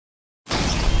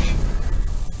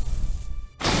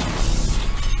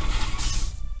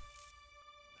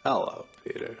Hello,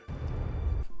 Peter.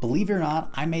 Believe it or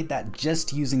not, I made that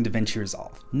just using Davinci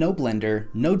Resolve. No blender,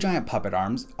 no giant puppet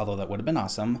arms, although that would have been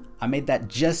awesome. I made that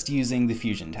just using the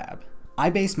Fusion tab.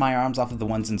 I based my arms off of the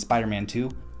ones in Spider-Man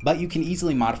 2, but you can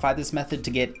easily modify this method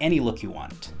to get any look you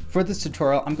want. For this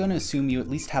tutorial, I'm going to assume you at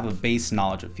least have a base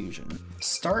knowledge of Fusion.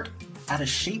 Start at a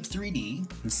shape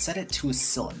 3D and set it to a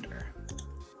cylinder.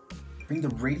 Bring the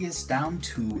radius down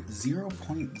to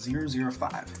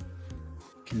 0.005.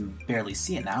 You can barely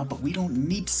see it now, but we don't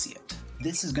need to see it.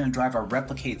 This is going to drive our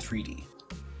replicate 3D.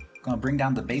 I'm going to bring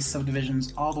down the base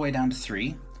subdivisions all the way down to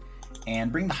 3,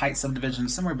 and bring the height subdivision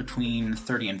somewhere between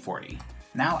 30 and 40.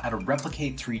 Now add a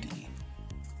replicate 3D.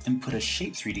 Input a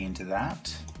shape 3D into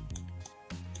that,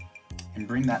 and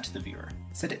bring that to the viewer.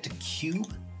 Set it to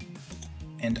cube,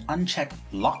 and uncheck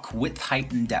lock width,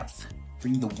 height, and depth.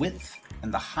 Bring the width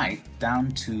and the height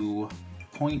down to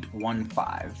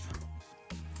 0.15.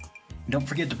 Don't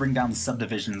forget to bring down the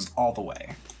subdivisions all the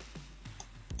way.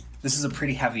 This is a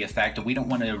pretty heavy effect, and we don't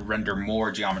want to render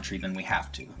more geometry than we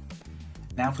have to.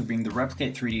 Now if we bring the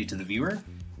replicate 3D to the viewer,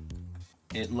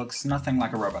 it looks nothing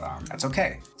like a robot arm. That's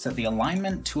okay. Set the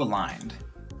alignment to aligned,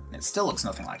 and it still looks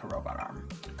nothing like a robot arm.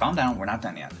 Calm down, we're not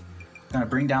done yet. I'm gonna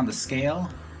bring down the scale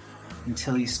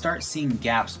until you start seeing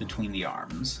gaps between the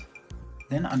arms.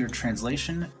 Then under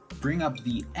translation, bring up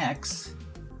the X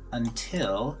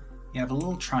until you have a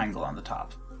little triangle on the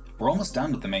top. We're almost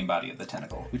done with the main body of the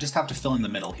tentacle. We just have to fill in the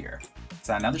middle here.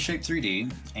 So add another shape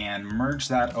 3D and merge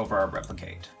that over our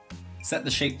replicate. Set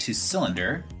the shape to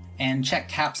cylinder and check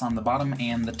caps on the bottom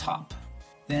and the top.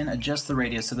 Then adjust the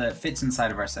radius so that it fits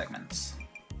inside of our segments.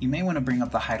 You may want to bring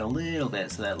up the height a little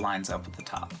bit so that it lines up with the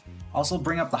top. Also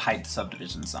bring up the height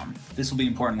subdivision some. This will be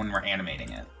important when we're animating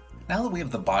it. Now that we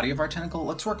have the body of our tentacle,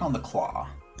 let's work on the claw.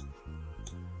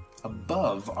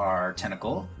 Above our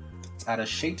tentacle, let's add a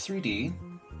shape 3D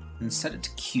and set it to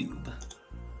cube.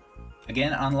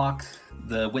 Again, unlock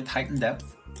the width, height, and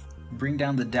depth. Bring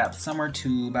down the depth somewhere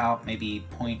to about maybe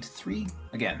 0.3.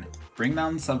 Again, bring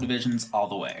down the subdivisions all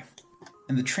the way.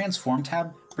 In the transform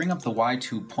tab, bring up the Y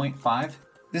to 0.5.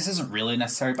 This isn't really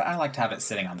necessary, but I like to have it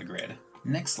sitting on the grid.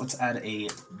 Next, let's add a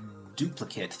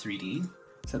duplicate 3D.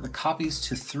 Set the copies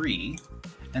to 3,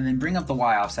 and then bring up the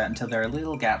Y offset until there are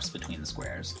little gaps between the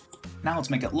squares. Now let's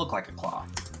make it look like a claw.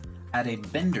 Add a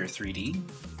bender 3D,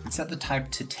 and set the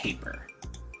type to taper.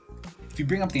 If you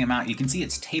bring up the amount, you can see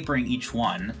it's tapering each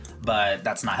one, but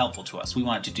that's not helpful to us. We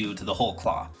want it to do to the whole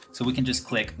claw. So we can just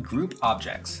click Group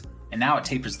Objects, and now it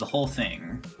tapers the whole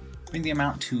thing. Bring the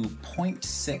amount to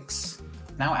 0.6.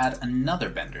 Now add another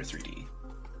bender 3D.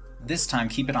 This time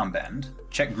keep it on bend,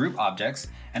 check Group Objects,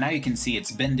 and now you can see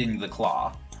it's bending the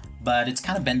claw, but it's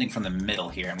kind of bending from the middle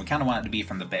here, and we kind of want it to be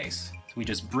from the base. So we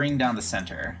just bring down the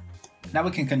center. Now we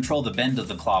can control the bend of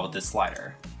the claw with this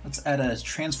slider. Let's add a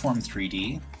transform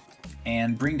 3D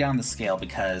and bring down the scale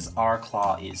because our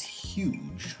claw is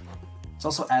huge. Let's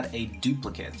also add a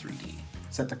duplicate 3D.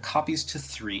 Set the copies to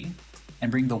 3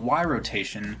 and bring the Y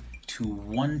rotation to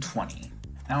 120.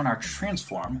 Now in our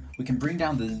transform, we can bring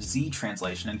down the Z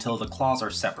translation until the claws are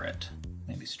separate.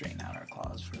 Maybe straighten out our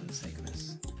claws for the sake of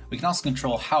this. We can also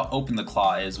control how open the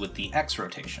claw is with the X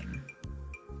rotation.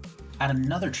 Add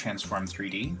another transform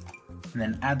 3D, and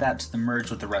then add that to the merge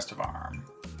with the rest of our arm.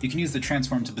 You can use the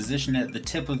transform to position it at the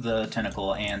tip of the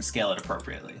tentacle and scale it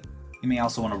appropriately. You may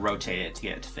also want to rotate it to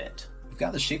get it to fit. We've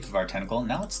got the shape of our tentacle,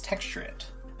 now let's texture it.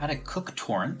 Add a cook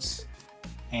torrents,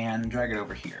 and drag it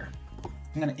over here.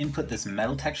 I'm going to input this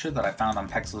metal texture that I found on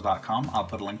pexels.com. I'll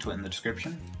put a link to it in the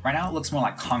description. Right now it looks more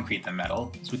like concrete than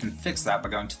metal, so we can fix that by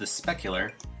going to the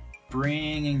specular,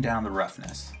 bringing down the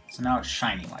roughness. So now it's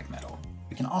shiny like metal.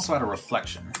 We can also add a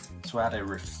reflection. So add a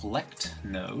reflect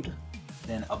node,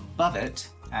 then above it,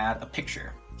 add a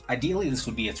picture. Ideally this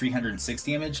would be a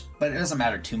 360 image, but it doesn't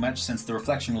matter too much since the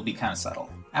reflection will be kind of subtle.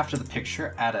 After the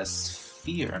picture, add a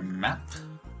sphere map,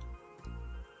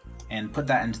 and put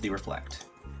that into the reflect.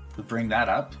 If we bring that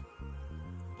up,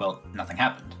 well, nothing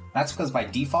happened. That's because by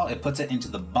default it puts it into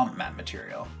the bump map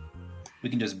material. We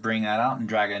can just bring that out and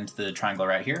drag it into the triangle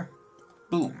right here.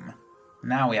 Boom.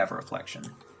 Now we have a reflection.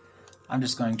 I'm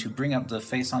just going to bring up the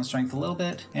face on strength a little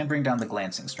bit and bring down the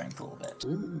glancing strength a little bit.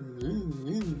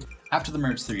 After the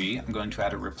merge 3, I'm going to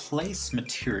add a replace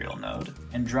material node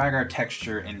and drag our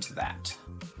texture into that.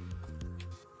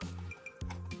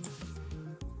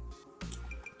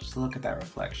 Just look at that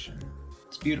reflection.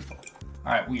 It's beautiful.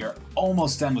 All right, we are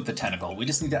almost done with the tentacle. We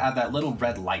just need to add that little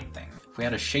red light thing. If we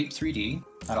add a shape 3D,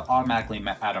 that'll automatically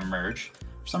add a merge.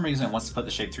 For some reason it wants to put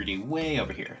the shape 3D way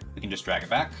over here. We can just drag it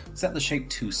back, set the shape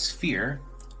to sphere,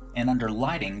 and under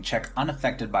lighting, check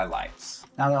unaffected by lights.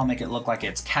 Now that'll make it look like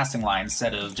it's casting line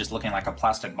instead of just looking like a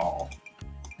plastic ball.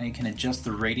 Now you can adjust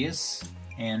the radius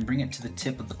and bring it to the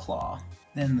tip of the claw.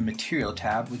 Then in the material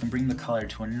tab, we can bring the color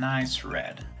to a nice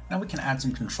red. Now we can add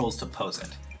some controls to pose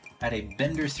it. Add a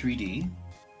Bender 3D.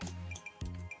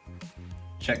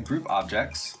 Check group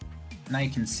objects. Now you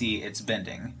can see it's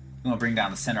bending. We want to bring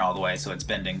down the center all the way so it's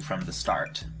bending from the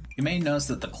start. You may notice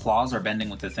that the claws are bending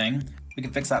with the thing. We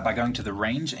can fix that by going to the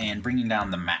range and bringing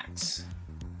down the max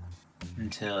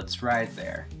until it's right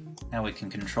there. Now we can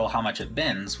control how much it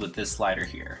bends with this slider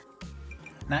here.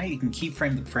 Now you can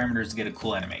keyframe the parameters to get a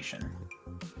cool animation.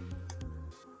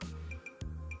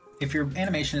 If your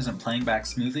animation isn't playing back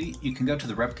smoothly, you can go to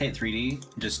the Replicate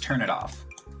 3D and just turn it off.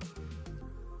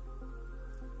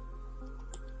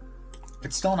 If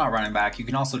it's still not running back, you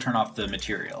can also turn off the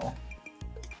material.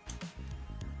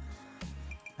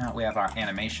 Now we have our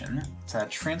animation. Let's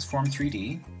add Transform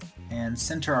 3D and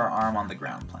center our arm on the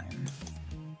ground plane.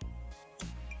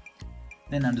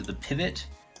 Then under the pivot,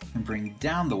 we can bring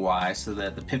down the Y so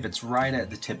that the pivot's right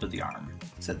at the tip of the arm.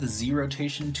 Set the Z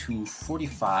rotation to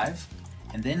 45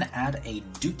 and then add a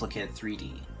duplicate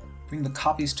 3D. Bring the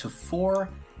copies to 4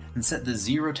 and set the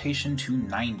Z rotation to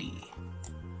 90.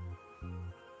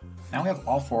 Now we have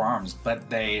all 4 arms, but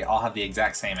they all have the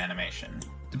exact same animation.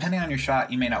 Depending on your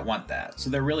shot, you may not want that, so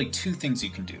there are really 2 things you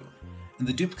can do. In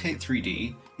the Duplicate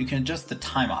 3D, you can adjust the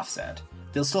time offset.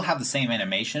 They'll still have the same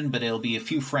animation, but it'll be a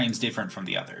few frames different from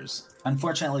the others.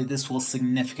 Unfortunately, this will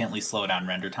significantly slow down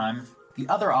render time. The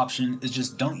other option is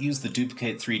just don't use the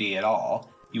Duplicate 3D at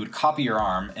all. You would copy your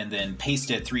arm and then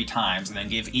paste it 3 times and then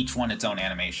give each one its own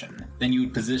animation. Then you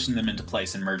would position them into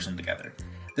place and merge them together.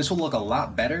 This will look a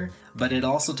lot better, but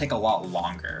it'll also take a lot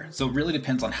longer, so it really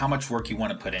depends on how much work you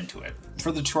want to put into it.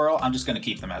 For the tutorial, I'm just going to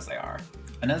keep them as they are.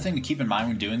 Another thing to keep in mind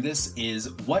when doing this is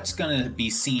what's going to be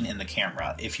seen in the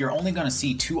camera. If you're only going to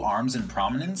see 2 arms in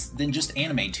prominence, then just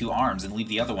animate 2 arms and leave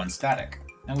the other one static.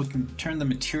 Now we can turn the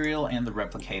material and the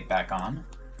replicate back on,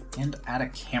 and add a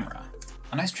camera.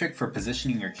 A nice trick for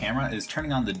positioning your camera is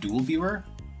turning on the dual viewer,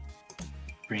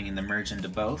 bringing the merge into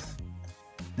both,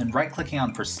 then right-clicking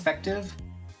on perspective,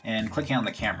 and clicking on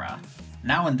the camera.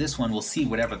 Now in this one, we'll see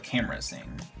whatever the camera is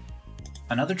seeing.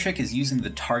 Another trick is using the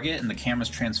target in the camera's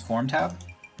transform tab,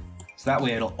 so that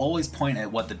way it'll always point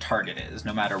at what the target is,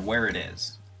 no matter where it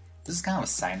is. This is kind of a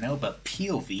side note, but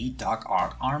POV Doc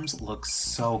Ock arms look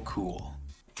so cool.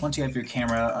 Once you have your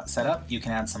camera set up, you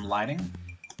can add some lighting.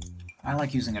 I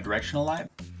like using a directional light.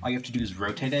 All you have to do is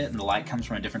rotate it and the light comes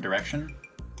from a different direction.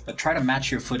 But try to match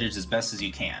your footage as best as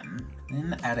you can.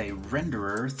 Then add a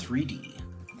renderer 3D.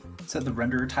 Set the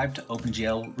renderer type to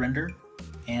OpenGL render,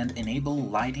 and enable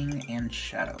lighting and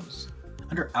shadows.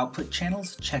 Under output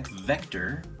channels, check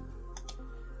vector,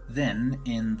 then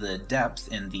in the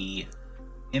depth in the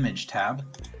image tab,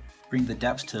 bring the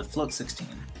depth to float 16.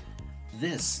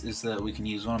 This is so that we can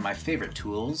use one of my favorite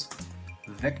tools,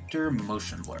 vector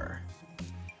motion blur.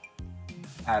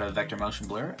 Add a vector motion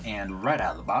blur, and right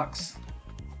out of the box,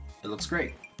 it looks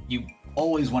great. You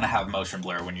always want to have motion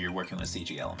blur when you're working with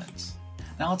CG elements.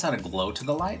 Now let's add a glow to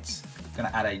the lights. I'm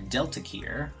gonna add a delta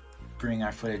keyer, bring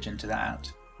our footage into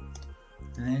that,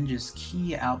 and then just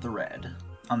key out the red.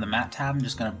 On the matte tab, I'm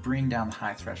just gonna bring down the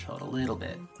high threshold a little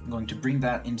bit. I'm going to bring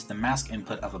that into the mask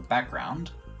input of a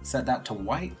background, set that to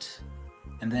white,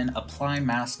 and then apply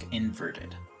mask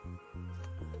inverted.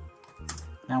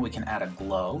 Now we can add a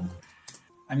glow.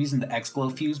 I'm using the X glow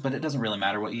fuse, but it doesn't really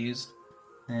matter what you use.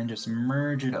 And just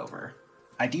merge it over.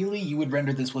 Ideally, you would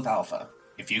render this with alpha.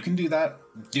 If you can do that,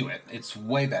 do it. It's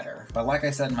way better. But like I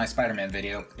said in my Spider-Man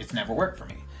video, it's never worked for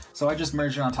me. So I just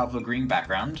merged it on top of a green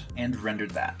background and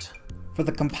rendered that. For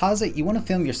the composite, you want to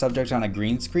film your subject on a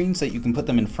green screen so that you can put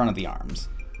them in front of the arms.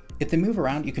 If they move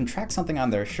around, you can track something on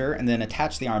their shirt and then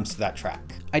attach the arms to that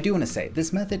track. I do want to say,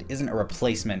 this method isn't a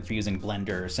replacement for using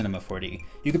Blender or Cinema 4D.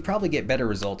 You could probably get better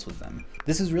results with them.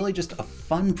 This is really just a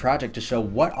fun project to show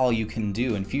what all you can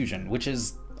do in Fusion, which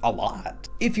is a lot.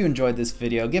 If you enjoyed this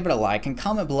video, give it a like and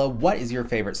comment below what is your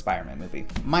favorite Spider-Man movie.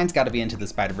 Mine's got to be Into the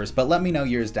Spider-Verse, but let me know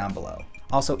yours down below.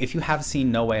 Also, if you have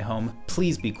seen No Way Home,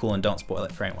 please be cool and don't spoil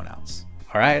it for anyone else.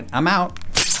 Alright, I'm out!